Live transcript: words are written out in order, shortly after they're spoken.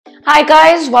Hi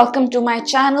guys, welcome to my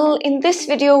channel. In this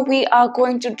video we are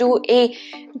going to do a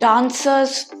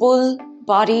dancer's full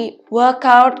body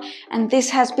workout, and this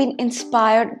has been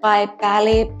inspired by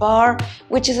Barre,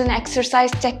 which is an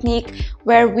exercise technique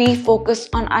where we focus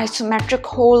on isometric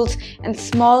holds and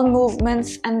small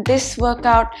movements, and this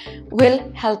workout will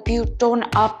help you tone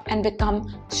up and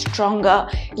become stronger.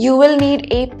 You will need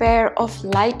a pair of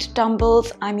light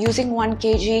dumbbells. I'm using 1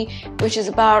 kg, which is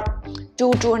about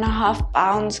 2.5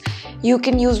 pounds. You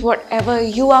can use whatever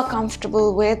you are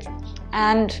comfortable with,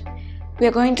 and we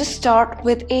are going to start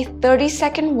with a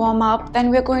 30-second warm-up.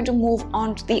 Then we're going to move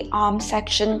on to the arm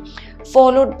section,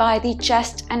 followed by the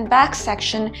chest and back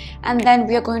section, and then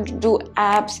we are going to do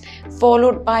abs,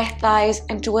 followed by thighs,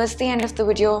 and towards the end of the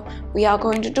video we are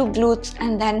going to do glutes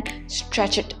and then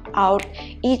stretch it out.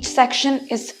 Each section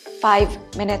is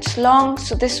 5 minutes long,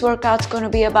 so this workout's going to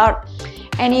be about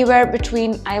anywhere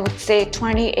between, I would say,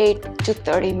 28 to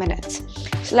 30 minutes.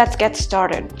 So let's get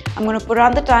started. I'm going to put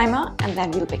on the timer and then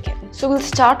we'll begin. So we'll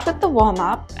start with the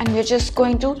warm-up, and we're just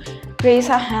going to raise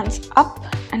our hands up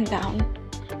and down,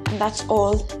 and that's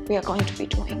all we are going to be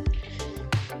doing.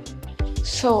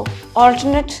 So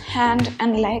alternate hand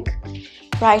and leg.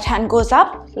 Right hand goes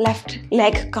up, left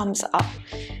leg comes up.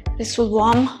 This will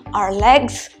warm our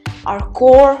legs, our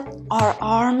core, our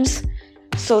arms,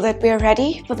 so that we are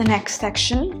ready for the next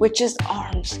section, which is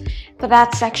arms. For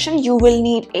that section, you will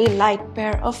need a light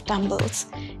pair of dumbbells.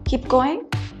 Keep going.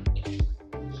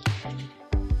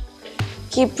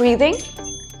 Keep breathing.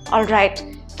 All right,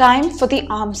 time for the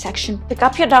arm section. Pick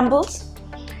up your dumbbells.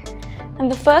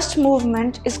 And the first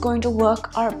movement is going to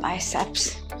work our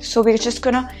biceps. So we're just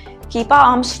gonna keep our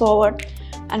arms forward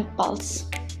and pulse.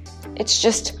 It's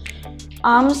just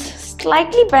arms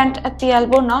slightly bent at the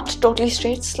elbow, not totally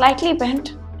straight, slightly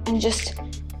bent, and just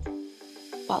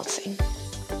pulsing.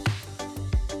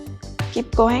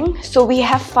 Keep going. So we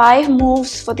have 5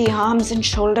 moves for the arms and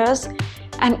shoulders,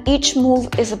 and each move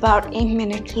is about a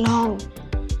minute long.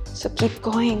 So keep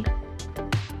going.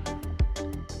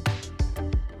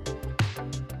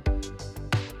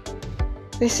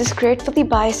 This is great for the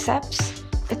biceps.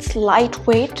 It's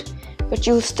lightweight, but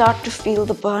you'll start to feel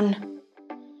the burn.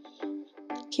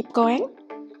 Keep going.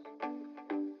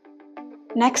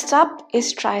 Next up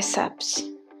is triceps.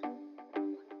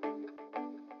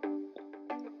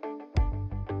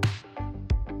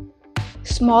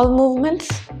 Small movements,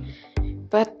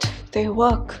 but they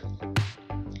work.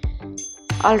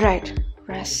 All right,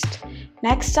 rest.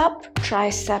 Next up,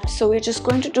 triceps. So we're just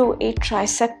going to do a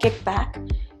tricep kick back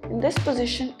in this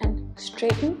position and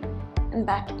straighten and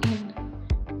back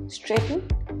in. Straighten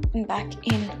and back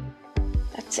in.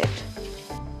 That's it.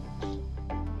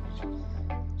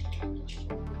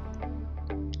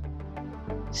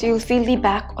 So you'll feel the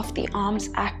back of the arms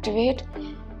activate.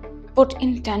 Put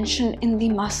intention in the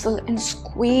muscle and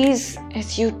squeeze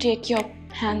as you take your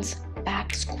hands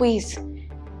back. Squeeze.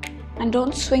 And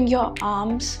don't swing your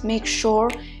arms. Make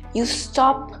sure you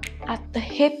stop at the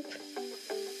hip.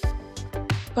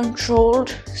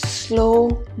 Controlled,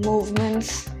 slow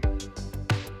movements.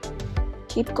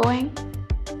 Keep going.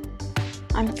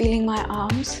 I'm feeling my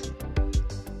arms.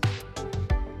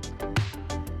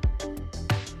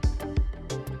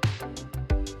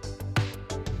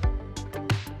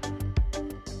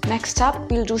 Next up,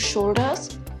 we'll do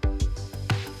shoulders.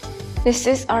 This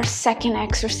is our second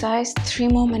exercise. 3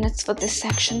 more minutes for this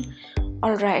section.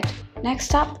 All right,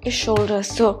 next up is shoulders.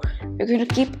 So we're going to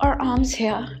keep our arms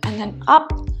here and then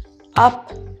up,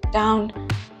 up, down,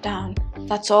 down.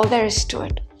 That's all there is to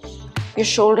it. Your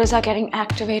shoulders are getting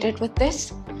activated with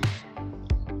this.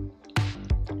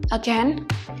 Again,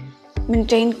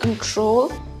 maintain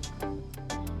control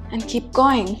and keep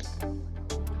going.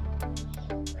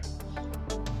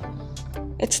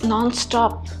 It's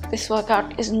non-stop. This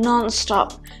workout is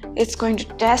non-stop. It's going to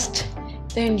test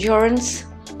the endurance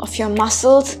of your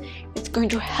muscles. It's going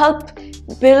to help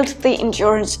build the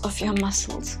endurance of your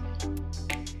muscles.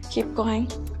 Keep going.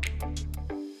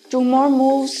 2 more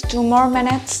moves, 2 more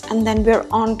minutes, and then we're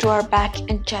on to our back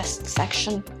and chest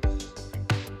section.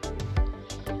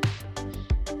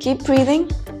 Keep breathing.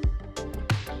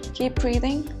 Keep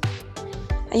breathing.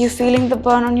 Are you feeling the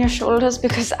burn on your shoulders?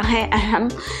 Because I am.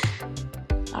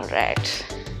 All right.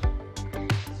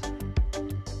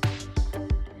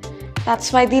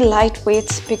 That's why the light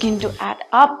weights begin to add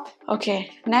up.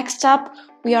 Okay, next up,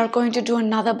 we are going to do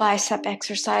another bicep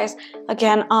exercise.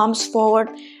 Again, arms forward,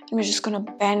 and we're just going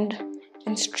to bend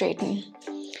and straighten.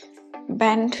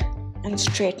 Bend and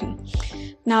straighten.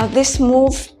 Now this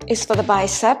move is for the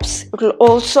biceps. It will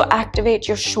also activate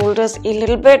your shoulders a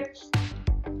little bit.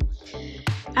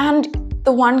 And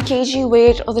the 1 kg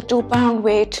weight or the 2 pound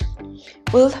weight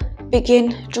will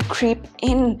begin to creep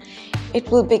in. It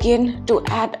will begin to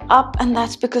add up, and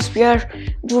that's because we are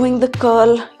doing the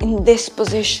curl in this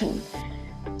position.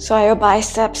 So are your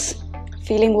biceps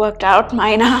feeling worked out?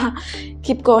 Mine are.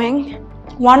 Keep going.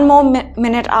 One more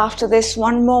minute after this,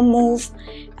 one more move,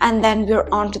 and then we're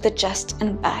on to the chest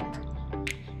and back.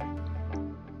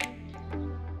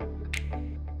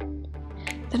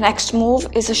 The next move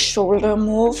is a shoulder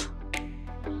move.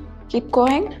 Keep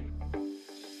going.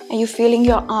 Are you feeling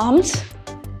your arms?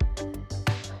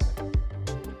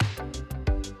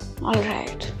 All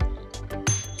right.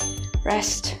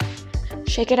 Rest.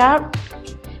 Shake it out.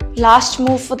 Last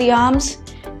move for the arms.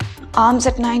 Arms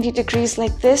at 90 degrees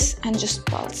like this, and just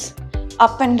pulse.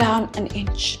 Up and down an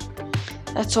inch.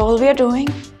 That's all we are doing.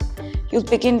 You'll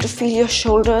begin to feel your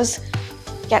shoulders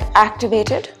get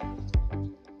activated.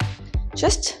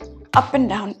 Just up and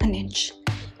down an inch.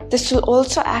 This will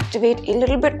also activate a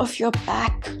little bit of your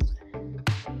back.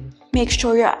 Make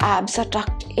sure your abs are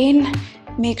tucked in.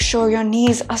 Make sure your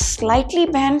knees are slightly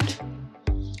bent.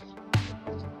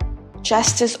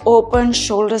 Chest is open,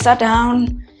 shoulders are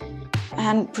down,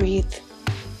 and breathe.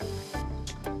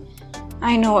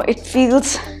 I know it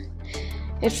feels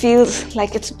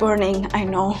like it's burning. I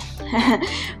know.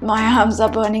 My arms are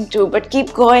burning too, but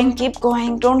keep going,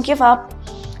 don't give up.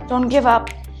 Don't give up.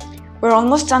 We're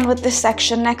almost done with this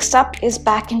section. Next up is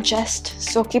back and chest.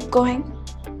 So keep going.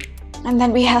 And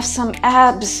then we have some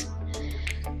abs.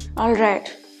 All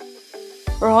right.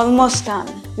 We're almost done.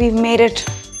 We've made it.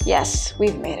 Yes,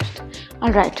 we've made it.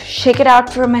 All right. Shake it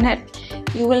out for a minute.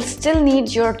 You will still need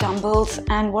your dumbbells.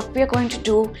 And what we're going to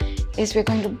do is we're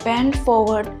going to bend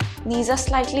forward. Knees are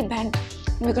slightly bent.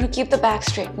 And we're going to keep the back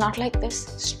straight. Not like this.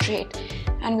 Straight.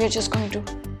 And we're just going to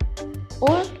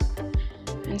pull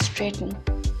and straighten.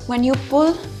 When you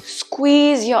pull,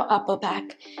 squeeze your upper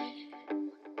back.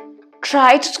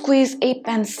 Try to squeeze a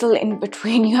pencil in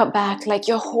between your back, like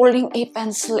you're holding a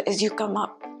pencil as you come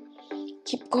up.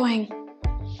 Keep going.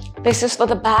 This is for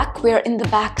the back. We're in the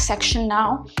back section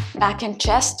now, back and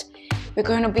chest. We're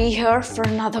going to be here for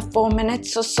another 4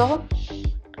 minutes or so.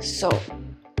 So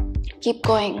keep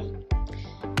going.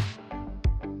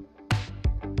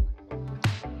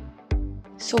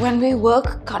 So when we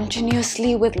work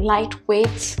continuously with light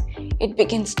weights, it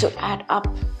begins to add up,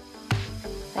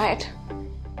 right?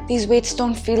 These weights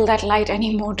don't feel that light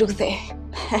anymore, do they?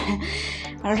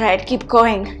 All right, keep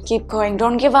going,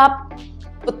 don't give up.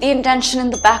 Put the intention in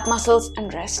the back muscles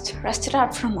and rest it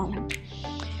out for a moment.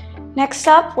 Next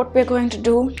up, what we're going to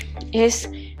do is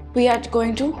we are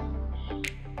going to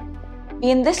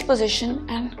be in this position,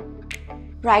 and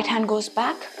right hand goes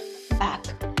back,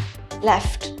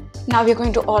 left. Now we're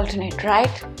going to alternate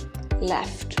right,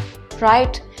 left.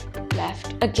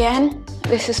 Again,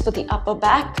 this is for the upper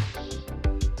back.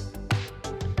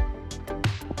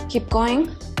 Keep going.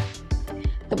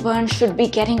 The burn should be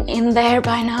getting in there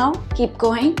by now. Keep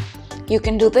going. You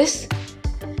can do this.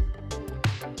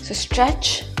 So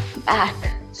stretch back,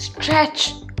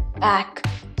 stretch back,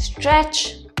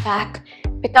 stretch back.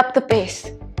 Pick up the pace.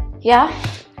 Yeah?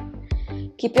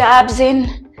 Keep your abs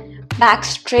in. Back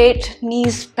straight,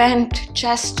 knees bent,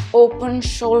 chest open,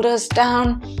 shoulders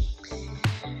down,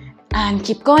 and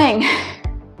keep going.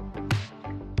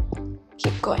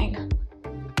 Keep going.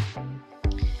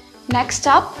 Next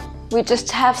up, we just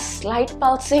have slight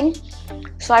pulsing.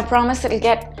 So I promise it'll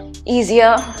get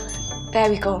easier. There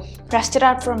we go. Rest it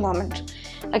out for a moment.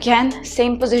 Again,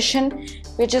 same position.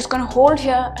 We're just going to hold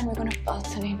here and we're going to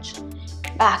pulse an inch.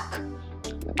 Back,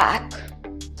 back,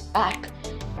 back.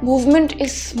 Movement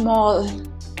is small,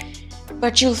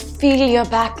 but you'll feel your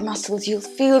back muscles, you'll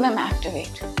feel them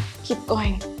activate. Keep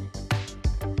going.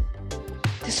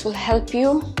 This will help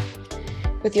you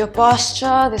with your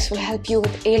posture, this will help you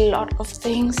with a lot of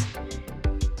things.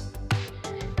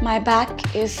 My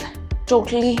back is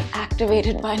totally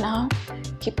activated by now.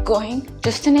 Keep going,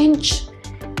 just an inch.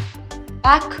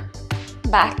 Back,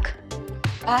 back,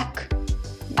 back,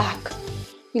 back.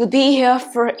 We'll be here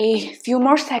for a few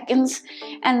more seconds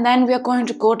and then we're going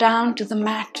to go down to the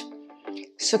mat.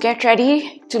 So get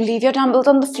ready to leave your dumbbells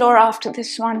on the floor after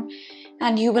this one,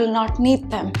 and you will not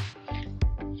need them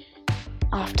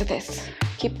after this.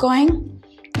 Keep going.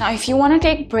 Now if you want to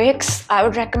take breaks, I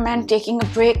would recommend taking a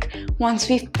break once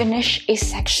we finish a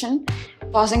section,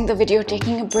 pausing the video,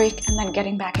 taking a break, and then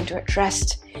getting back into it.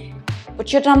 Rest.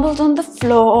 Put your dumbbells on the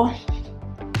floor.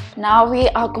 Now we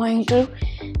are going to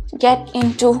get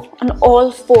into an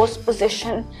all fours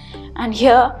position, and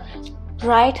here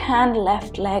right hand,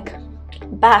 left leg,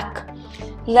 back,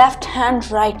 left hand,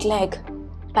 right leg,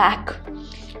 back.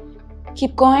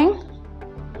 Keep going.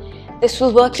 This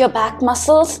will work your back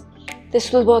muscles.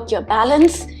 This will work your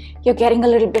balance. You're getting a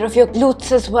little bit of your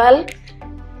glutes as well.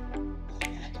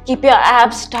 Keep your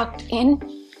abs tucked in.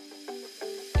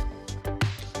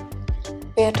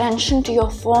 Pay attention to your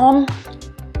form.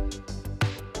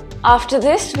 After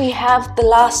this, we have the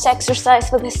last exercise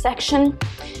for this section.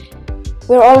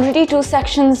 We're already 2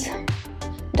 sections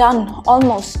done,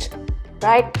 almost,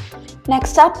 right?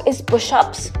 Next up is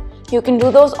push-ups. You can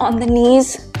do those on the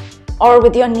knees or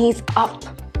with your knees up,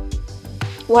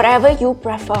 whatever you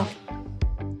prefer.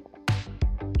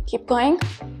 Keep going.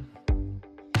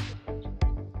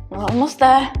 We're almost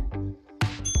there.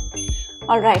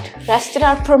 All right, rest it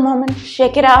out for a moment,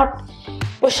 shake it out.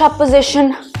 Push-up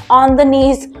position on the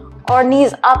knees or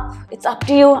knees up. It's up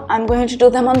to you. I'm going to do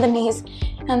them on the knees,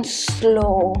 and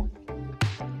slow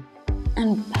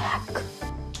and back.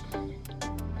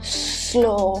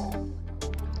 Slow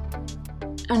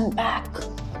and back.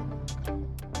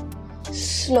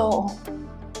 Slow.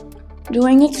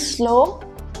 Doing it slow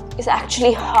is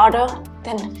actually harder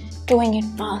than doing it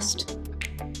fast.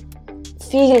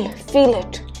 Feel it.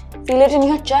 Feel it in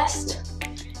your chest.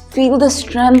 Feel the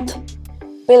strength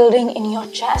building in your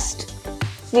chest.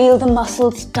 Feel the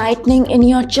muscles tightening in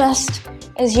your chest.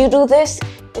 As you do this,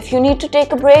 if you need to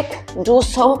take a break, do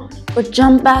so, but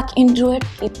jump back into it.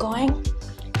 Keep going.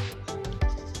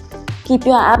 Keep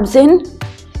your abs in.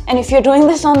 And if you're doing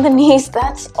this on the knees,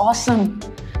 that's awesome.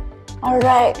 All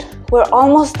right, we're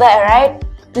almost there, right?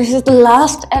 This is the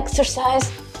last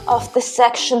exercise of this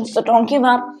section, so don't give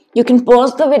up. You can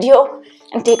pause the video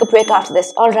and take a break after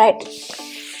this. All right.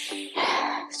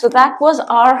 So that was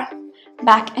our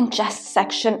back and chest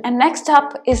section. And next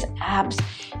up is abs.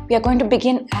 We are going to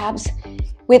begin abs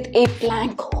with a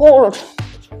plank hold.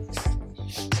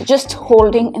 So just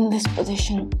holding in this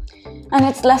position. And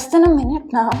it's less than a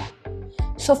minute now.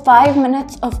 So 5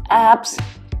 minutes of abs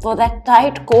for that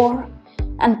tight core,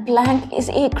 and plank is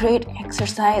a great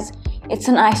exercise. It's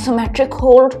an isometric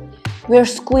hold. We're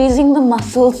squeezing the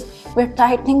muscles, we're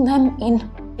tightening them in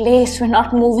place, we're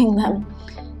not moving them.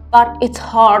 But it's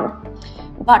hard,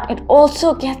 but it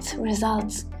also gets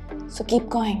results. So keep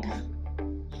going.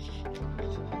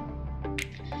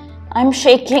 I'm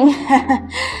shaking.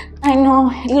 I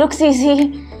know it looks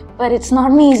easy, but it's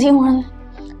not an easy one.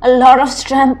 A lot of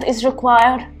strength is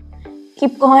required.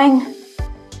 Keep going.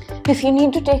 If you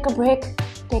need to take a break,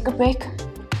 take a break.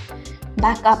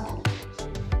 Back up.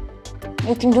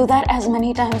 You can do that as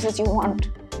many times as you want.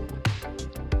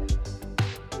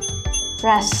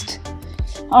 Rest.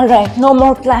 All right, no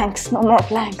more planks, no more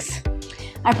planks.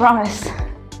 I promise.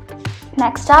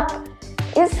 Next up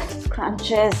is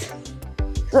crunches.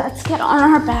 Let's get on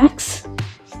our backs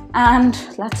and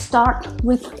let's start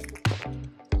with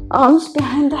arms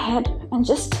behind the head and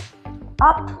just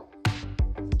up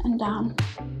and down,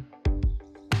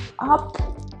 up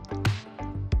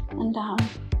and down.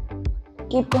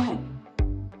 Keep going.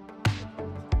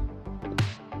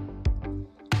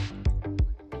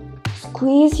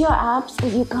 Squeeze your abs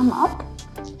as you come up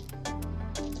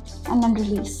and then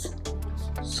release.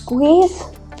 Squeeze,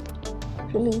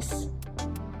 release.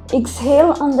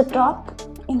 Exhale on the top,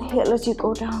 inhale as you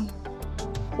go down.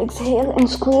 Exhale and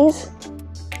squeeze,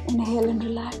 inhale and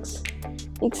relax.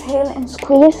 Exhale and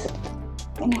squeeze,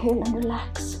 inhale and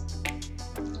relax.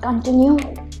 Continue.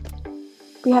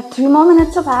 We have 3 more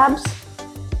minutes of abs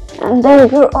and then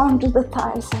we're on to the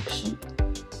thigh section.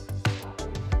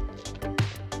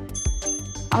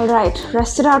 Alright,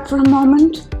 rest it out for a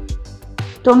moment.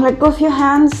 Don't let go of your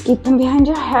hands, keep them behind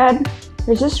your head.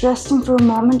 We're just resting for a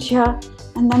moment here,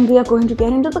 and then we are going to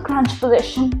get into the crunch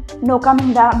position. No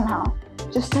coming down now.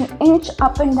 Just an inch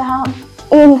up and down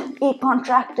in a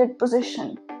contracted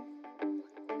position.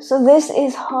 So this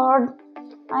is hard,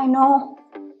 I know.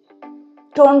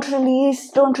 Don't release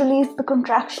the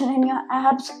contraction in your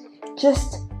abs.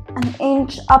 Just an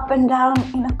inch up and down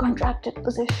in a contracted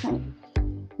position.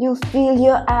 You'll feel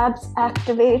your abs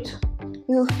activate.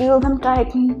 You'll feel them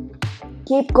tighten.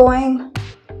 Keep going.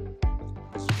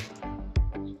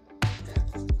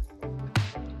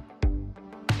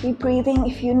 Keep breathing.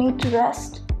 If you need to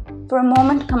rest for a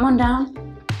moment, come on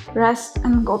down, rest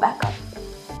and go back up,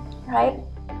 right?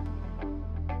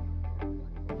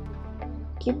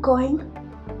 Keep going.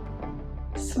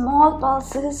 Small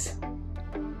pulses.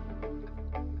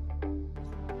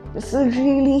 This will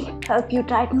really help you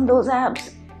tighten those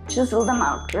abs. Chisel them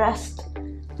out. Rest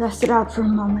it out for a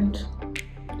moment.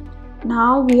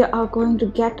 Now we are going to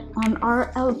get on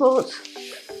our elbows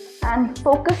and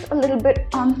focus a little bit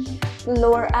on the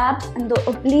lower abs and the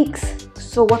obliques.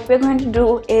 So what we're going to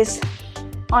do is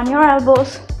on your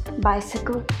elbows,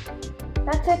 bicycle.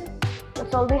 That's it.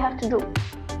 That's all we have to do.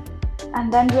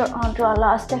 And then we're on to our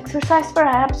last exercise for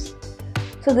abs.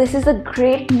 So this is a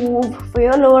great move for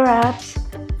your lower abs,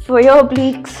 for your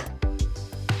obliques.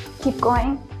 Keep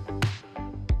going.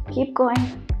 Keep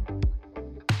going.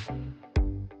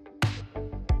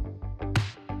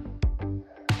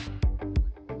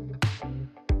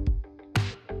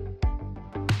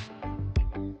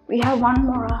 We have one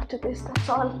more after this, that's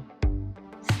all.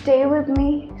 Stay with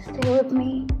me, stay with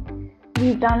me.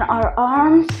 We've done our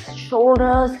arms,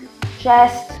 shoulders,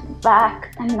 chest,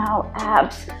 back, and now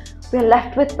abs. We're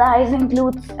left with thighs and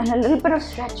glutes and a little bit of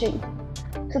stretching.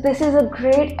 So this is a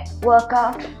great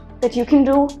workout that you can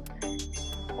do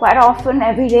quite often,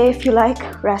 every day if you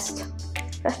like. Rest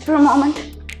for a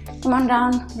moment, come on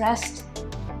down, rest.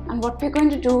 And what we're going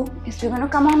to do is we're going to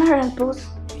come on our elbows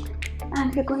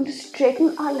and we're going to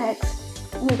straighten our legs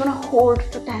and we're going to hold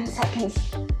for 10 seconds.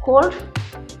 Hold.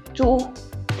 2,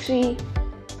 3,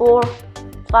 4,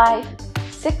 5,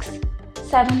 6,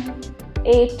 7,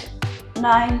 8,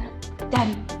 9,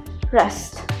 10.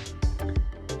 Rest.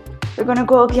 We're going to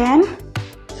go again.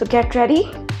 So get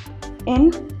ready.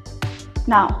 In.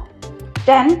 Now.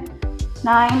 10,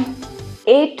 9,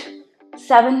 8,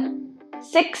 7,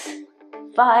 6,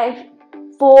 5,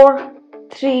 4,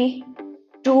 3,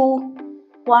 2,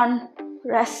 1.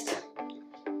 Rest.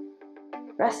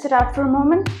 Rest it out for a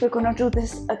moment. We're going to do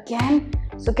this again.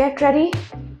 So get ready.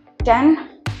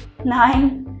 10,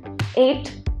 9,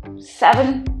 8,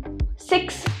 7,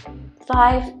 6,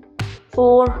 5,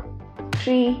 4,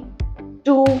 3,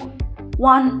 2,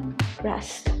 1.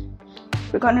 Rest.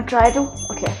 We're going to try to,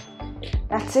 okay,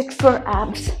 that's it for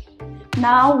abs.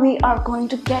 Now we are going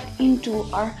to get into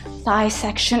our thigh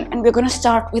section and we're going to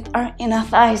start with our inner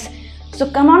thighs. So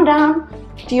come on down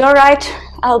to your right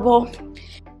elbow.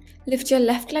 Lift your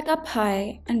left leg up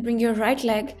high and bring your right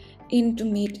leg in to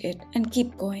meet it and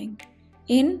keep going.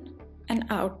 In and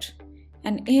out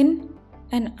and in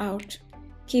and out.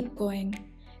 Keep going.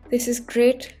 This is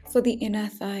great for the inner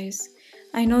thighs.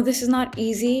 I know this is not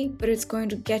easy, but it's going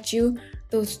to get you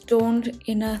those toned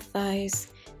inner thighs.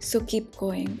 So keep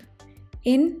going.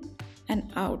 In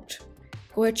and out.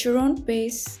 Go at your own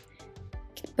pace,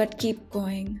 but keep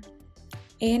going.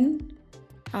 In,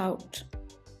 out,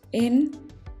 in,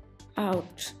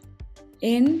 out,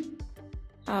 in,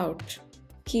 out.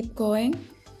 Keep going.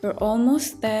 We're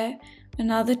almost there.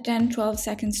 Another 10-12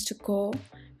 seconds to go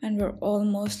and we're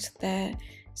almost there.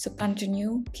 So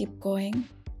continue, keep going.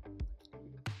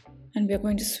 And we're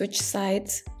going to switch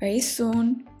sides very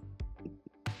soon.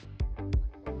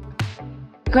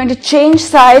 We're going to change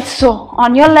sides. So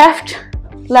on your left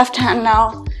hand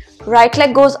now, right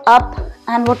leg goes up,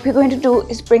 and what we're going to do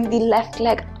is bring the left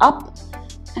leg up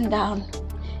and down.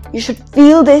 You should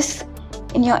feel this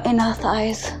in your inner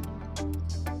thighs.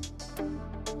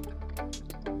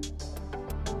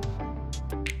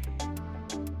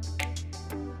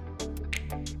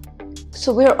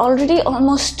 So we're already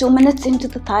almost 2 minutes into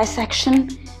the thigh section.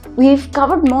 We've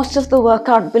covered most of the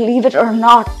workout, believe it or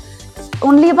not.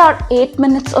 Only about 8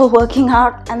 minutes of working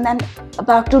out and then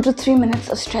about 2 to 3 minutes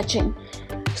of stretching.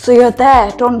 So you're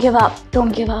there, don't give up,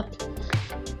 don't give up.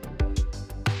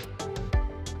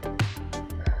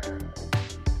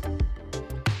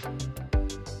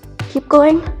 Keep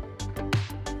going.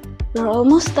 We're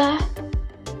almost there.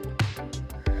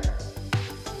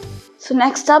 So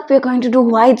next up, we're going to do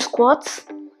wide squats,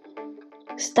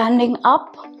 standing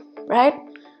up, right?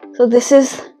 So this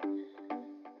is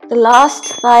the last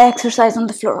thigh exercise on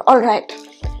the floor. All right,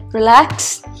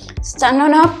 relax, stand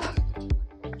on up,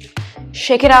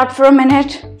 shake it out for a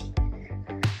minute.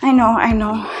 I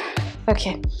know.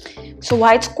 Okay, so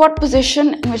wide squat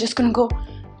position, and we're just gonna go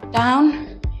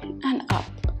down and up,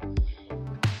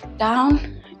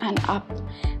 down and up.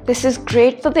 This is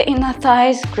great for the inner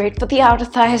thighs, great for the outer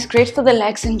thighs, great for the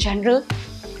legs in general.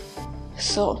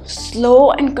 So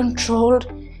slow and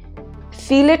controlled.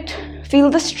 Feel it, feel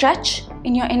the stretch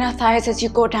in your inner thighs as you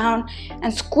go down,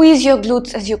 and squeeze your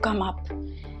glutes as you come up.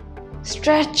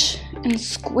 Stretch and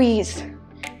squeeze,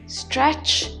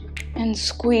 stretch and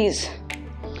squeeze.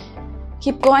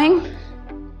 Keep going.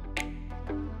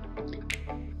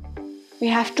 We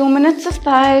have 2 minutes of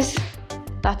thighs.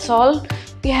 That's all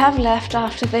we have left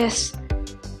after this.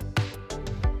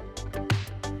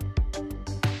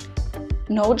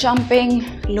 No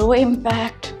jumping, low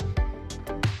impact,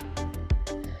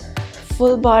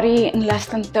 full body in less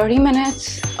than 30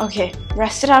 minutes. Okay,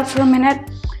 rest it out for a minute,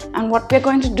 and what we're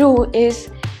going to do is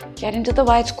get into the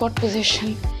wide squat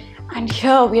position, and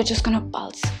here we are just going to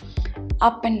pulse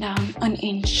up and down an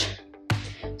inch.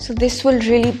 So this will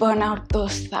really burn out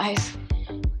those thighs.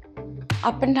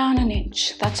 Up and down an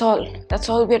inch. That's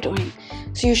all we're doing.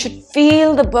 So you should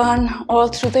feel the burn all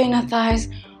through the inner thighs,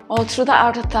 all through the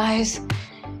outer thighs.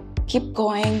 Keep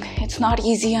going. It's not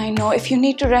easy, I know. If you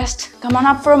need to rest, come on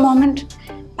up for a moment,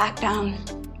 back down.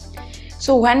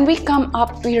 So when we come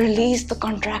up, we release the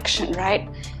contraction, right?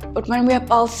 But when we are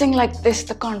pulsing like this,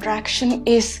 the contraction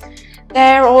is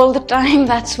there all the time.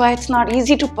 That's why it's not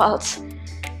easy to pulse.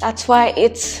 That's why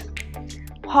it's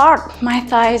hard. My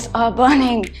thighs are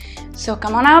burning. So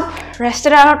come on up, rest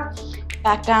it out,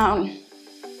 back down.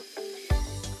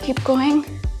 Keep going.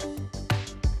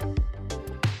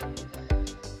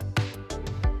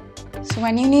 So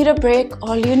when you need a break,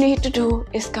 all you need to do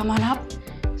is come on up.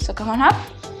 So come on up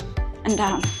and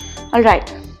down. All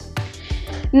right.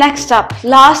 Next up,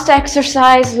 last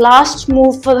exercise, last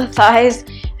move for the thighs,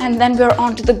 and then we're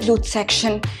on to the glute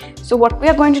section. So what we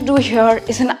are going to do here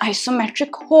is an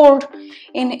isometric hold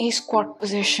in a squat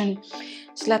position.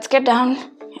 So let's get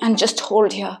down and just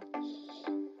hold here.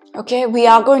 Okay, we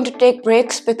are going to take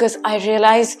breaks because I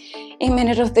realize a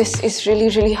minute of this is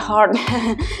really hard.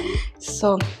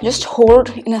 So just hold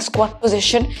in a squat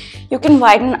position. You can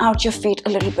widen out your feet a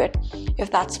little bit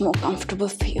if that's more comfortable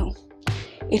for you.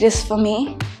 It is for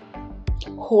me.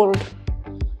 Hold.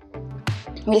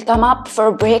 We'll come up for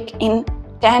a break in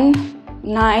 10,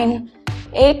 9,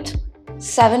 8,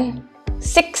 7,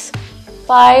 6,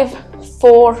 5,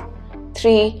 4,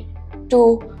 3,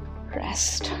 2,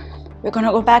 rest. We're going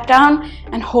to go back down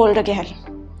and hold again.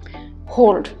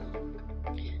 Hold.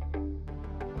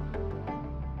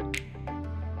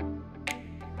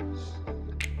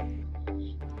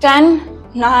 Ten,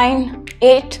 9,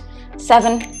 8,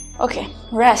 7. Okay,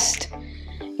 rest.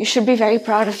 You should be very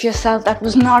proud of yourself. That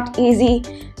was not easy.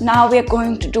 Now we are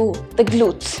going to do the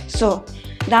glutes. So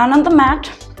down on the mat.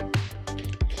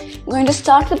 I'm going to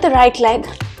start with the right leg.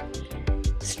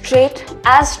 Straight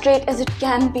as it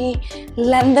can be.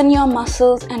 Lengthen your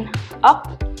muscles and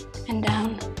up and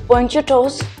down. Point your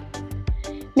toes.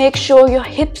 Make sure your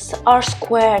hips are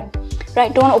squared.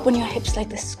 Right? Don't open your hips like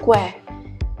this. Square.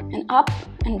 And up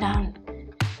and down.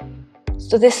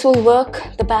 So this will work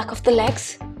the back of the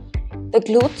legs, the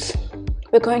glutes.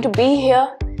 We're going to be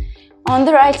here on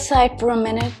the right side for a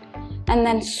minute and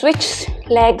then switch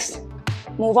legs,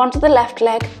 move on to the left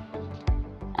leg,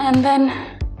 and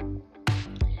then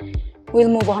we'll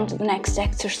move on to the next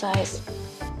exercise.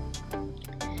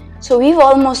 So we've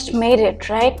almost made it,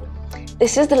 right?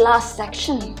 This is the last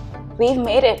section. We've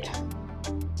made it.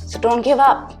 So don't give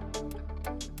up.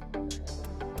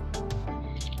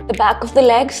 The back of the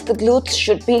legs, the glutes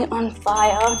should be on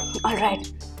fire. All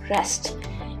right, rest.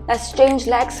 Let's change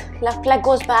legs. Left leg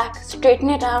goes back, straighten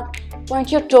it out.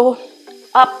 Point your toe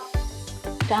up,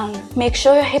 down. Make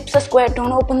sure your hips are squared.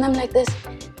 Don't open them like this.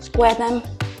 Square them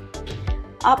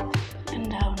up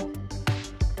and down.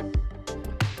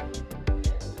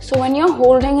 So when you're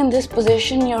holding in this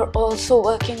position, you're also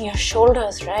working your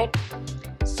shoulders, right?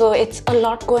 So it's a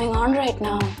lot going on right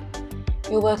now.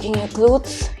 You're working your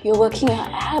glutes, you're working your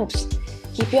abs.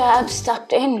 Keep your abs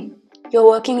tucked in. You're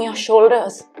working your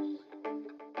shoulders.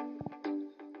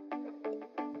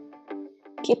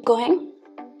 Keep going.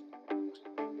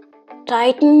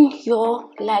 Tighten your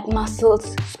leg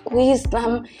muscles, squeeze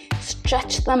them,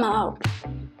 stretch them out.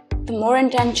 The more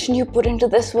intention you put into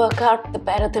this workout, the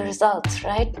better the results,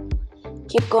 right?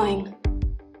 Keep going.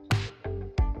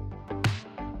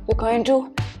 We're going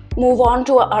to move on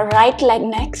to our right leg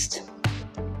next.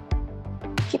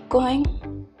 Keep going.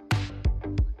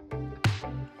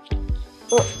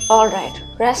 All right,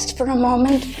 rest for a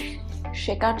moment.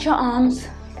 Shake out your arms.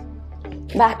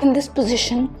 Back in this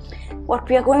position. What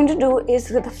we are going to do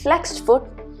is with a flexed foot,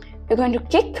 we're going to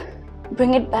kick,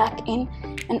 bring it back in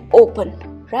and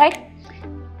open, right?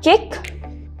 Kick,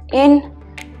 in,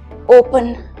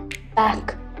 open,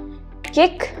 back.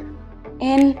 Kick,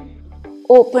 in,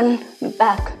 open,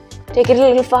 back. Take it a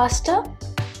little faster.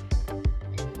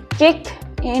 Kick,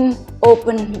 in,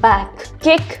 open, back.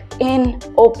 Kick, in,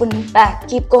 open, back.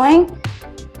 Keep going.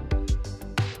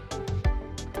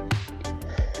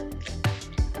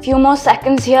 Few more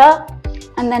seconds here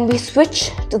and then we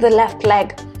switch to the left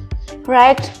leg,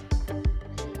 right?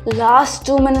 Last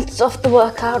 2 minutes of the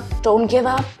workout. Don't give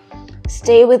up.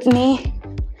 Stay with me.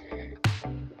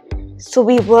 So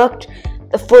we worked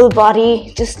the full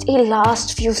body, just a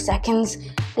last few seconds,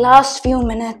 last few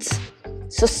minutes.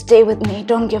 So stay with me.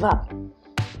 Don't give up.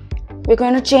 We're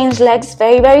going to change legs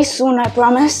very soon, I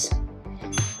promise.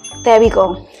 There we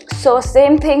go. So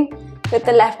same thing with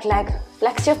the left leg.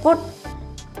 Flex your foot.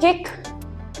 Kick,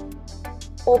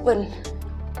 open,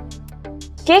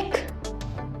 kick,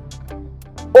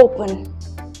 open,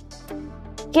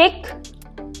 kick,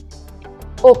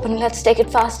 open. Let's take it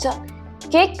faster.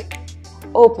 Kick,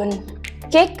 open,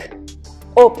 kick,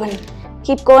 open.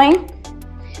 Keep going.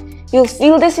 You'll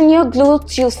feel this in your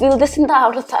glutes, you'll feel this in the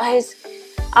outer thighs,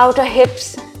 outer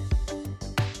hips.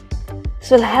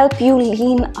 This will help you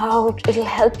lean out, it'll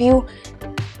help you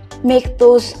make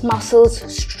those muscles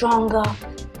stronger.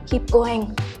 Keep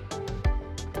going.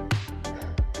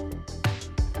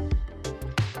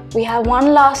 We have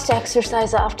one last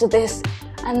exercise after this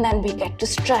and then we get to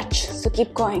stretch, so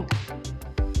keep going.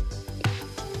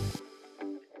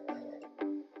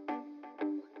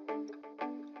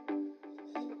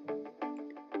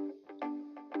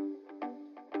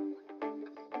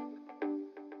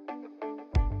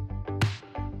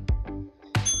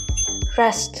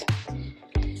 Rest.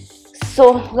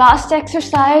 So last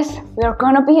exercise, we are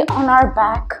gonna be on our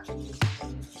back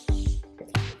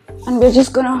and we're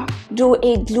just gonna do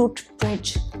a glute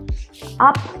bridge.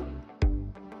 Up,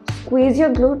 squeeze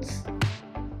your glutes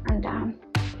and down.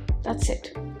 That's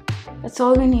it. That's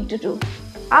all we need to do.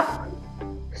 Up,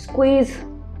 squeeze,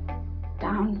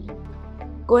 down.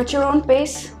 Go at your own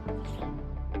pace.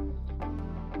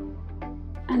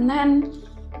 And then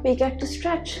we get to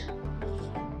stretch.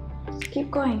 Keep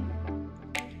going.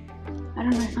 I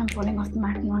don't know if I'm falling off the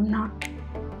mat. No, I'm not.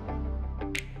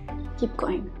 Keep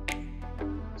going.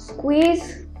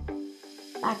 Squeeze,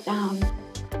 back down.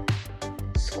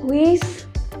 Squeeze,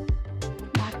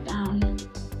 back down.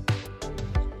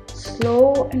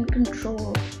 Slow and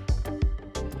controlled.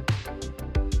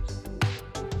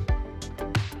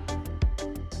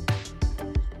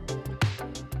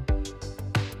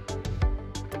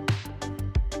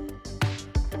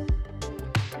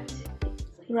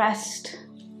 Rest,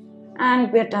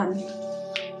 and we're done.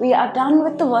 We are done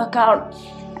with the workout,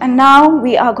 and now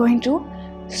we are going to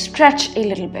stretch a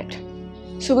little bit.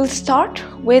 So we'll start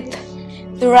with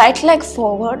the right leg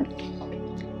forward,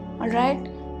 all right,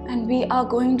 and we are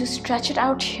going to stretch it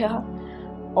out here,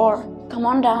 or come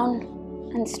on down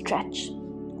and stretch.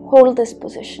 Hold this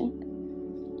position.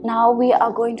 Now we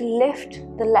are going to lift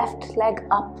the left leg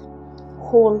up.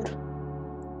 Hold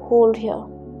here.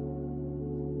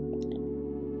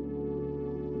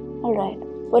 Alright,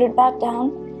 put it back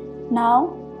down.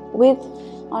 Now with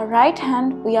our right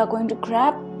hand we are going to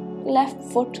grab left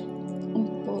foot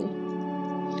and pull.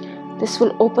 This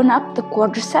will open up the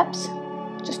quadriceps.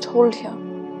 Just hold here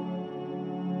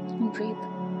and breathe.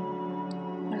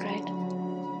 Alright,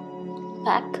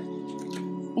 back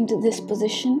into this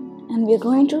position and we are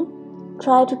going to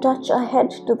try to touch our head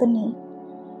to the knee.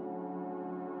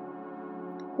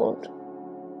 Hold.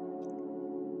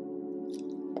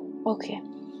 Okay.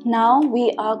 Now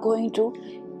we are going to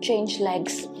change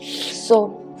legs.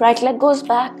 So right leg goes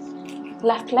back,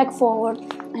 left leg forward,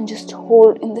 and just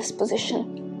hold in this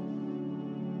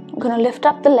position. I'm going to lift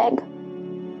up the leg,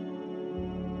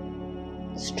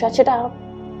 stretch it out,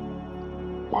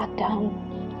 back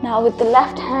down. Now with the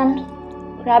left hand,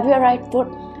 grab your right foot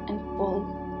and pull.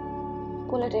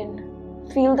 Pull it in.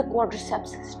 Feel the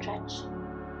quadriceps stretch.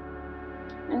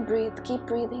 And breathe. Keep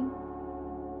breathing.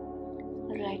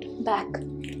 Alright, back.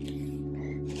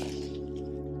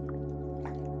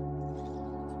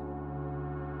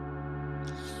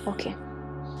 Okay,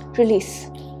 release.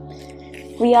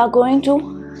 We are going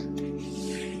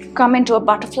to come into a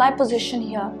butterfly position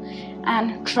here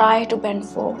and try to bend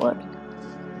forward.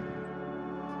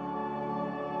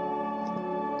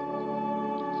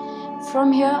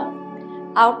 From here,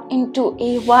 out into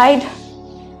a wide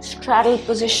straddle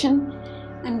position,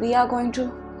 and we are going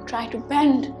to try to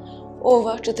bend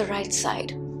over to the right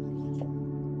side.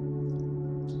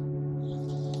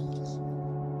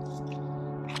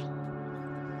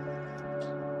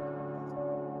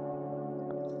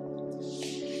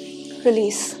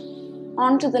 Release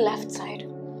onto the left side.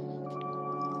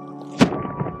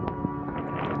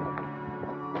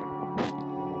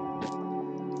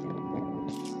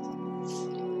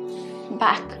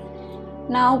 Back.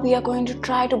 Now we are going to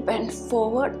try to bend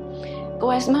forward. Go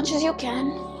as much as you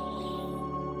can.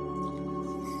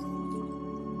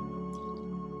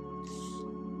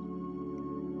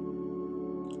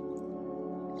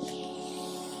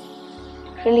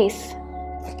 Release.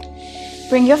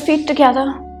 Bring your feet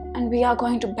together and we are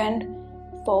going to bend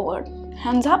forward.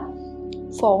 Hands up,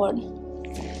 forward.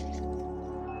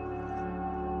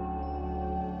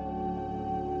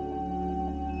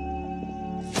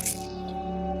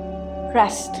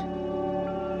 Rest.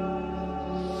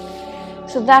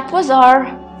 So that was our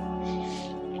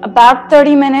about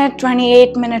 30-minute,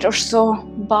 28-minute or so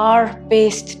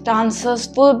bar-based dancers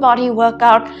full body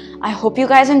workout. I hope you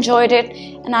guys enjoyed it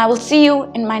and I will see you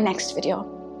in my next video.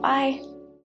 Bye.